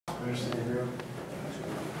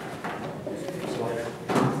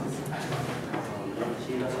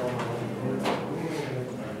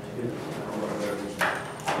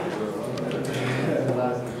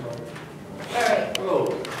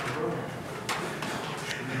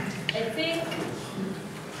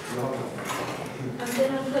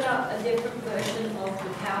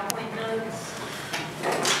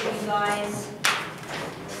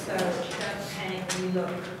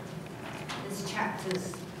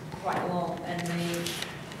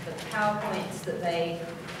That they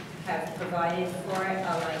have provided for it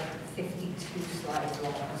are like 52 slides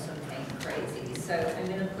long or something crazy. So I'm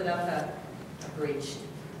going to put up a abridged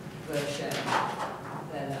version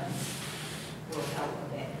that will help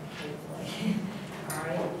a bit, hopefully. All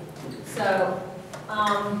right. So I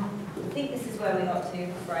think this is where we got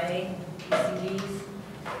to Friday, ECGs.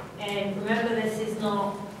 And remember, this is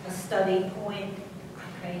not a study point.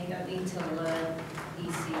 Okay, you don't need to learn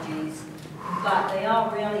ECGs. But they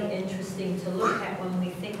are really interesting to look at when we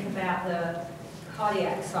think about the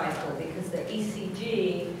cardiac cycle, because the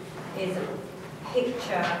ECG is a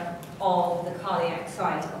picture of the cardiac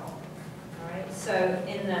cycle. All right. So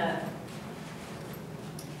in the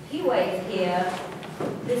P wave here,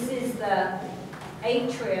 this is the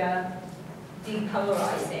atria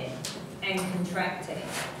depolarizing and contracting,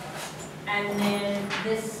 and then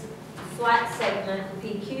this flat segment, the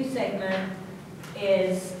PQ segment,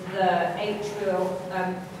 is the atrial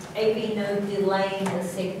AV node delaying the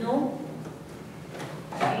signal,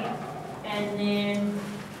 okay? And then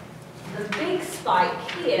the big spike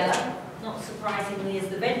here, not surprisingly, is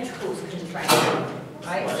the ventricles contracting,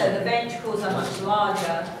 right? So the ventricles are much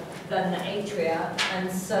larger than the atria,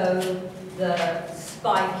 and so the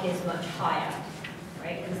spike is much higher,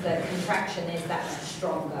 right? Because the contraction is that much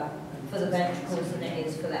stronger for the ventricles than it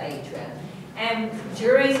is for the atria. And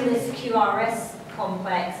during this QRS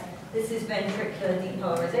complex, this is ventricular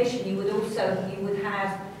depolarization. You would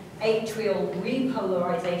have atrial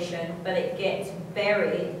repolarization, but it gets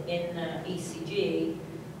buried in the ECG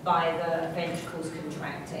by the ventricles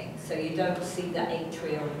contracting. So you don't see the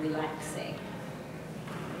atrial relaxing.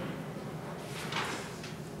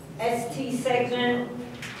 ST segment,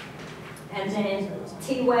 and then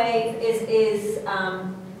T wave is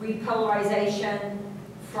repolarization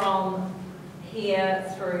from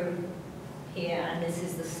here through here, and this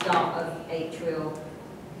is the start of atrial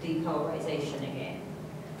depolarization again.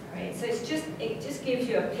 Right? So it just gives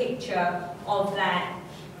you a picture of that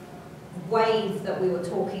wave that we were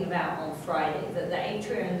talking about on Friday, that the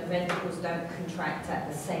atria and the ventricles don't contract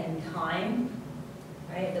at the same time,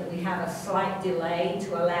 right? That we have a slight delay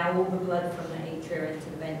to allow all the blood from the atria into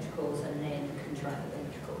the ventricles and then contract the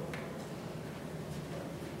ventricle.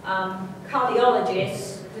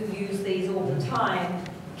 Cardiologists who use these all the time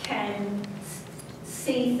can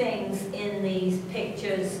see things in these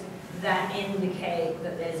pictures that indicate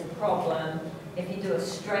that there's a problem. If you do a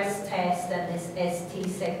stress test and this ST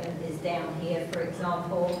segment is down here, for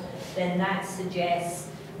example, then that suggests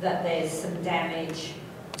that there's some damage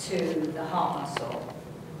to the heart muscle,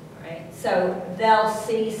 right? So they'll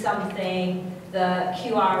see something, the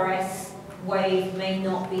QRS wave may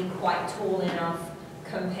not be quite tall enough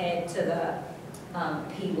compared to the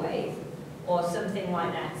P wave, or something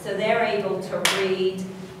like that. So they're able to read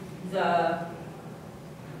the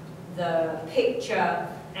picture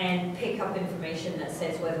and pick up information that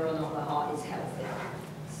says whether or not the heart is healthy.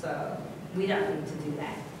 So we don't need to do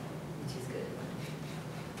that, which is good.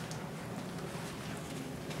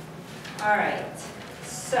 All right,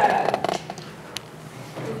 so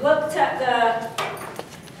we've looked at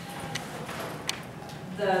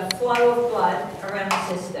the flow of blood around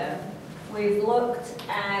the system. We've looked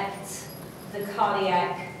at the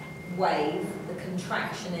cardiac wave, the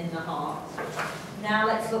contraction in the heart. Now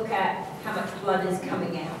let's look at how much blood is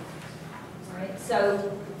coming out. All right,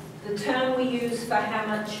 so the term we use for how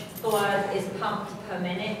much blood is pumped per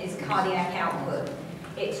minute is cardiac output.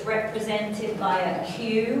 It's represented by a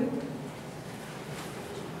Q.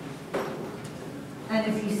 And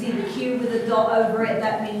if you see the Q with a dot over it,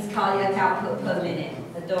 that means cardiac output per minute.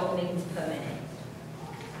 The dot means per minute.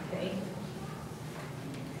 Okay.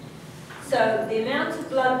 So the amount of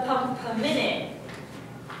blood pumped per minute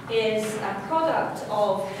is a product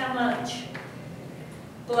of how much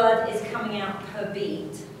blood is coming out per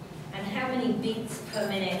beat and how many beats per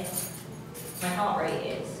minute my heart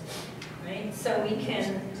rate is. Right? So we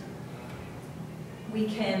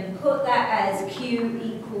can put that as Q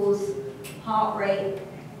equals heart rate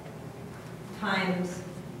times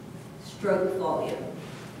stroke volume.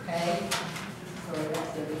 Okay? Sorry,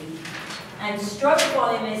 that's the beat. And stroke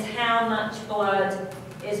volume is how much blood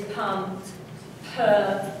is pumped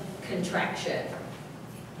per contraction.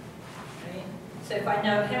 Right? So if I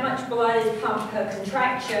know how much blood is pumped per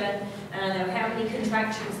contraction, and I know how many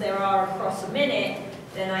contractions there are across a minute,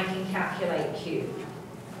 then I can calculate Q.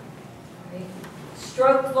 Right?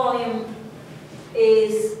 Stroke volume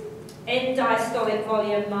is end diastolic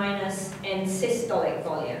volume minus end systolic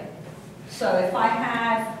volume. So if I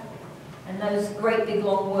have, and those great big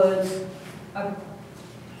long words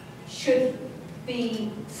should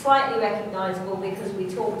be slightly recognizable because we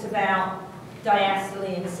talked about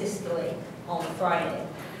diastole and systole on Friday.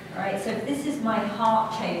 All right, so if this is my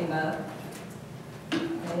heart chamber,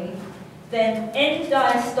 okay, then end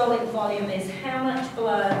diastolic volume is how much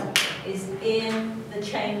blood is in the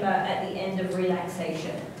chamber at the end of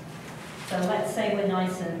relaxation. So let's say we're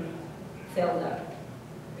nice and filled up.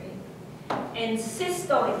 And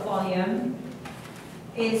systolic volume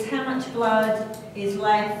is how much blood is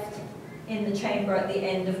left in the chamber at the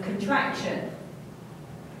end of contraction.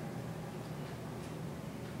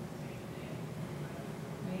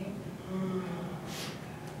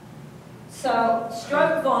 So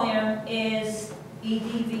stroke volume is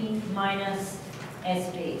EDV minus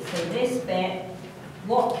SB. So this bit,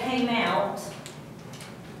 what came out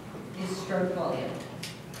is stroke volume.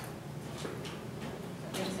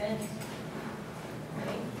 Does that make sense?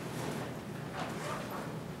 Right.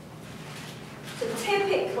 So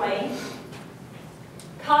typically,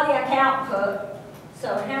 cardiac output, so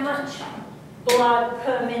how much blood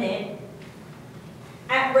per minute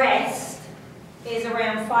at rest is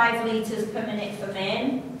around 5 litres per minute for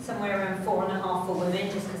men, somewhere around 4.5 for women,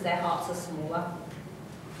 just because their hearts are smaller.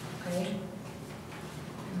 Okay.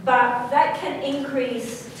 But that can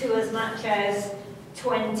increase to as much as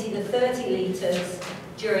 20 to 30 litres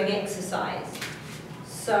during exercise.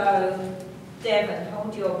 So, Devon,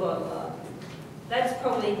 hold your bottle up. That's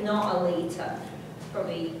probably not a litre,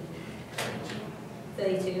 probably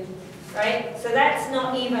 32, right? So that's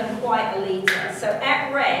not even quite a litre. So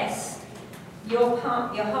at rest, your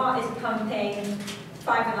heart is pumping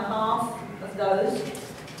 5.5 of those.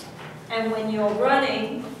 And when you're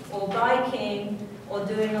running or biking or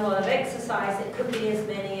doing a lot of exercise, it could be as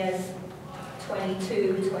many as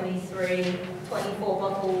 22, 23, 24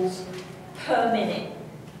 bottles per minute.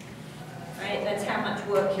 Right? That's how much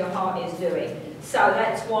work your heart is doing. So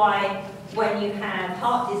that's why when you have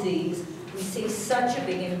heart disease, we see such a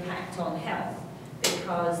big impact on health,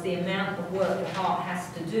 because the amount of work the heart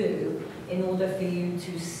has to do in order for you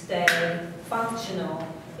to stay functional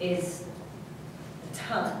is a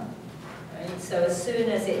ton. Right? So as soon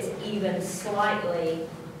as it's even slightly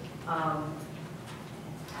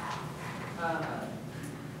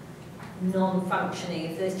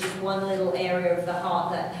non-functioning, if there's just one little area of the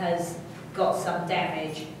heart that has got some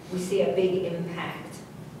damage, we see a big impact.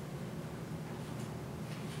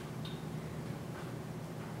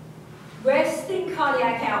 Resting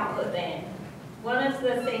cardiac output then. One of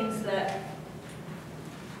the things that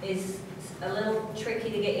is a little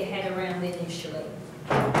tricky to get your head around initially.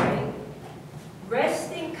 Right?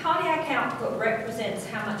 Resting cardiac output represents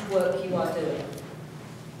how much work you are doing.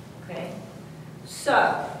 Okay?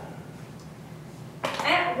 So,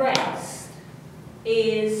 at rest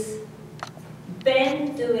is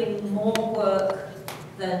Ben doing more work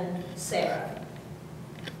than Sarah?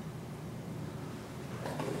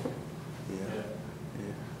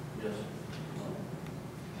 Yes.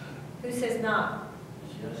 Who says no?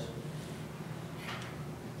 Yes.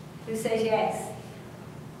 Who says yes?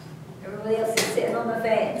 Everybody else is sitting on the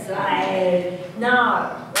fence. Like,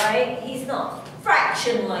 no, right? He's not.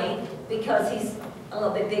 Fractionally, because he's a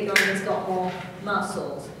little bit bigger and he's got more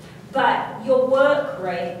muscles. But your work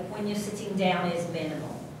rate when you're sitting down is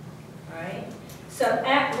minimal, right? So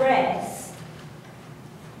at rest,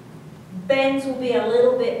 Ben's will be a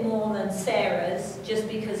little bit more than Sarah's just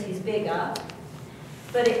because he's bigger,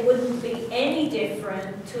 but it wouldn't be any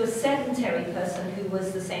different to a sedentary person who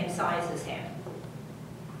was the same size as him.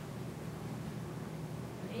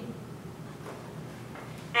 Right?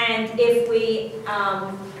 And if we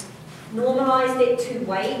normalized it to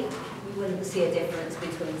weight, we wouldn't see a difference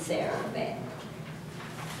between Sarah and Ben.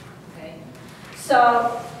 Okay?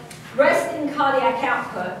 So, resting cardiac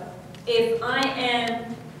output, if I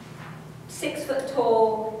am 6 foot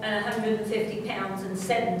tall and 150 pounds and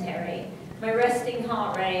sedentary, my resting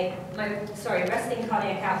heart rate, resting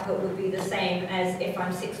cardiac output would be the same as if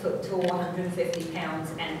I'm 6 foot tall, 150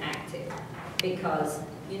 pounds and active, because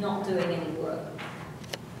you're not doing any work.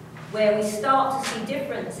 Where we start to see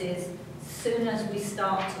differences as soon as we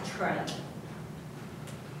start to train.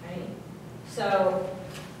 Right? So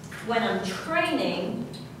when I'm training,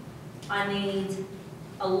 I need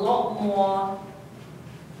a lot more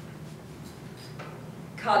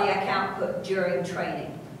cardiac output during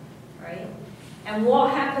training, right? And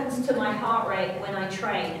what happens to my heart rate when I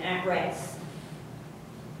train at rest?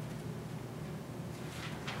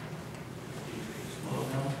 Slow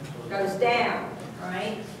down. Goes down,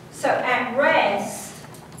 right? So at rest,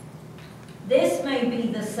 this may be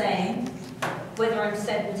the same, whether I'm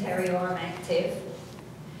sedentary or I'm active,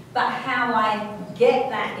 but how I get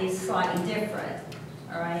that is slightly different,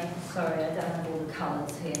 all right? Sorry, I don't have all the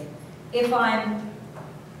colors here. If I'm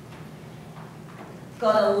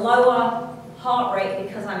got a lower heart rate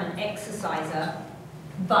because I'm an exerciser,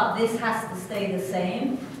 but this has to stay the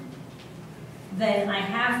same, then I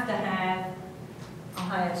have to have a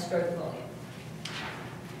higher stroke volume.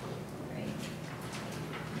 Right?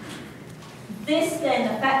 This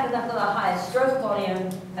then, the fact that I've got a higher stroke volume,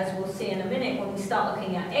 as we'll see in a minute when we start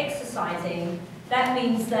looking at exercising, that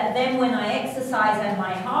means that then when I exercise and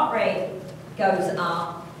my heart rate goes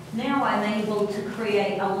up, now I'm able to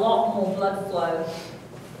create a lot more blood flow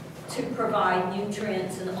to provide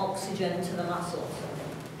nutrients and oxygen to the muscles.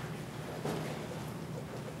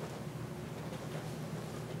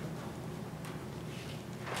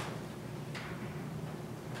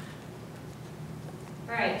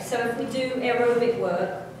 Right, so if we do aerobic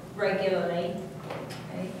work regularly,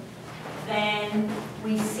 okay, then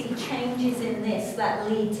we see changes in this that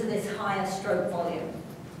lead to this higher stroke volume.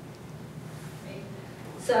 Okay.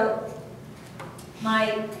 So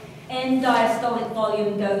my end diastolic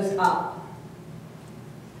volume goes up.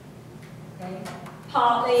 Okay.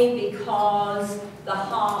 Partly because the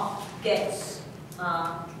heart gets,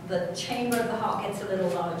 the chamber of the heart gets a little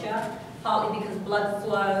larger, partly because blood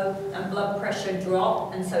flow and blood pressure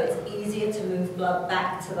drop, and so it's easier to move blood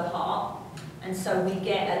back to the heart. And so we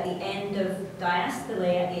get at the end of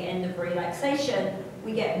diastole, at the end of relaxation,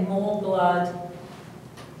 we get more blood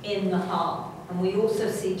in the heart. And we also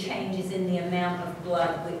see changes in the amount of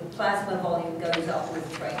blood. The plasma volume goes up with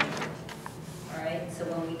training. All right, so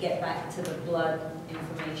when we get back to the blood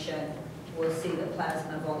information, we'll see the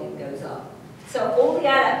plasma volume goes up. So all the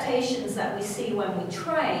adaptations that we see when we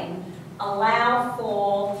train allow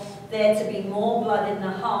for there to be more blood in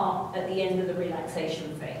the heart at the end of the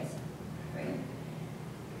relaxation phase. Right?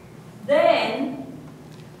 Then,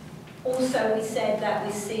 also we said that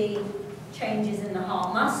we see changes in the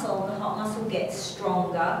heart muscle gets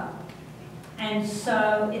stronger, and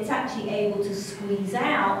so it's actually able to squeeze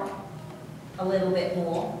out a little bit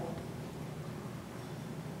more,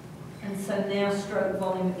 and so now stroke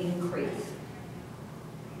volume increase.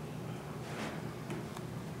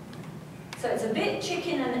 So it's a bit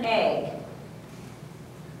chicken and egg.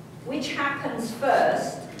 Which happens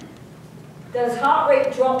first? Does heart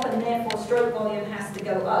rate drop and therefore stroke volume has to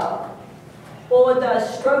go up? Or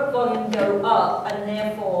does stroke volume go up and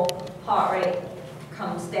therefore heart rate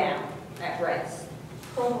comes down at rest?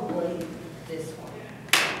 Probably this one.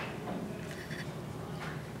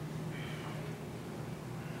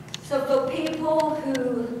 So for people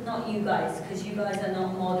who, not you guys, because you guys are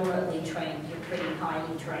not moderately trained, you're pretty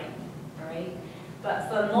highly trained, right? But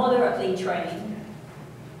for moderately trained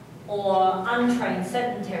or untrained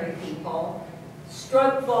sedentary people,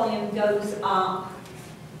 stroke volume goes up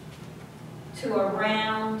to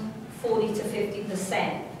around 40 to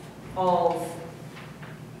 50% of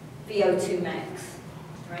VO2 max,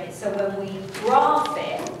 right? So when we graph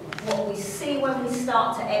it, what we see when we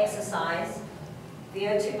start to exercise,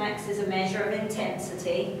 VO2 max is a measure of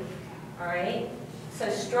intensity, all right? So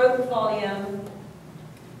stroke volume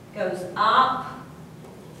goes up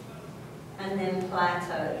and then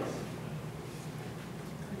plateaus,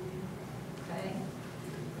 okay?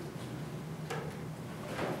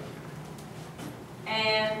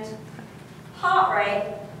 And heart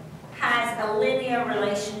rate has a linear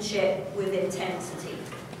relationship with intensity.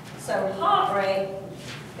 So heart rate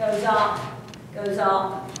goes up, goes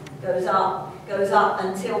up, goes up, goes up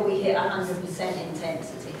until we hit 100%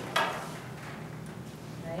 intensity.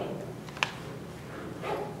 Right?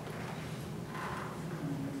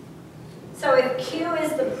 So if Q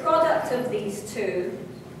is the product of these two,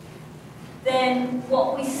 then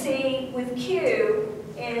what we see with Q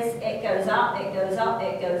is it goes up, it goes up,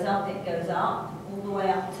 it goes up, it goes up, all the way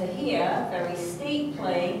up to here, very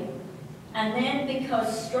steeply. And then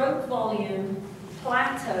because stroke volume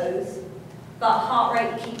plateaus, but heart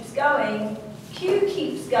rate keeps going, Q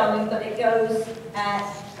keeps going, but it goes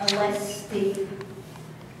at a less steep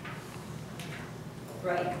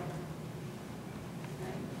rate.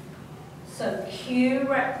 So Q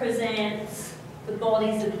represents the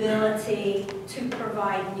body's ability to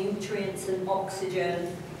provide nutrients and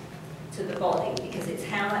oxygen to the body, because it's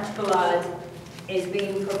how much blood is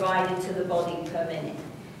being provided to the body per minute.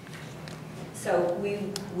 So we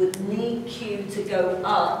would need Q to go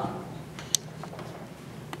up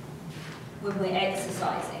when we're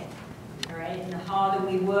exercising, all right? And the harder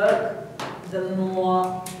we work, the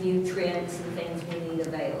more nutrients and things we need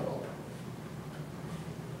available.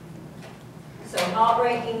 So heart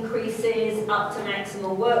rate increases up to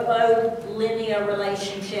maximal workload, linear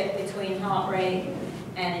relationship between heart rate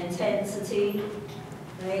and intensity.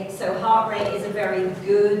 Right? So heart rate is a very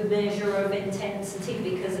good measure of intensity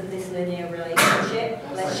because of this linear relationship.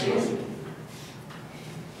 Bless you.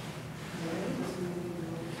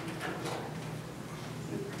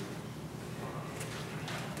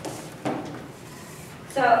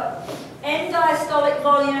 So end diastolic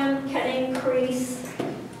volume can increase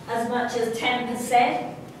as much as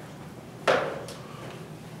 10%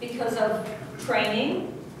 because of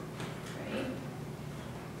training. Right?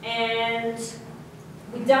 And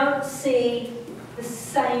we don't see the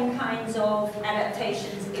same kinds of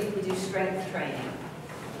adaptations if we do strength training,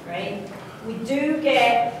 right? We do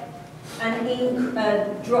get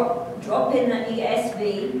a drop in the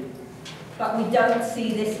ESV, but we don't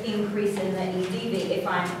see this increase in the EDV. If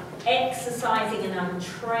I'm exercising and I'm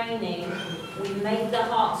training, we make the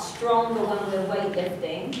heart stronger when we're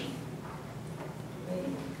weightlifting. Right?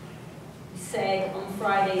 We said on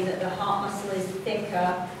Friday that the heart muscle is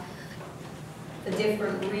thicker for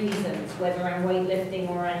different reasons, whether I'm weightlifting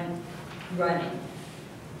or I'm running.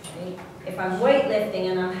 Right? If I'm weightlifting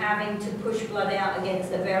and I'm having to push blood out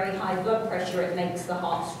against a very high blood pressure, it makes the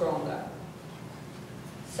heart stronger.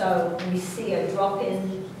 So we see a drop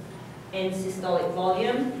in end systolic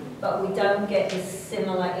volume, but we don't get a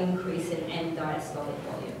similar increase in end diastolic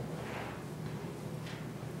volume.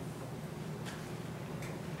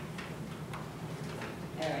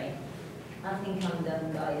 All right, I think I'm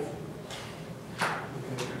done, guys.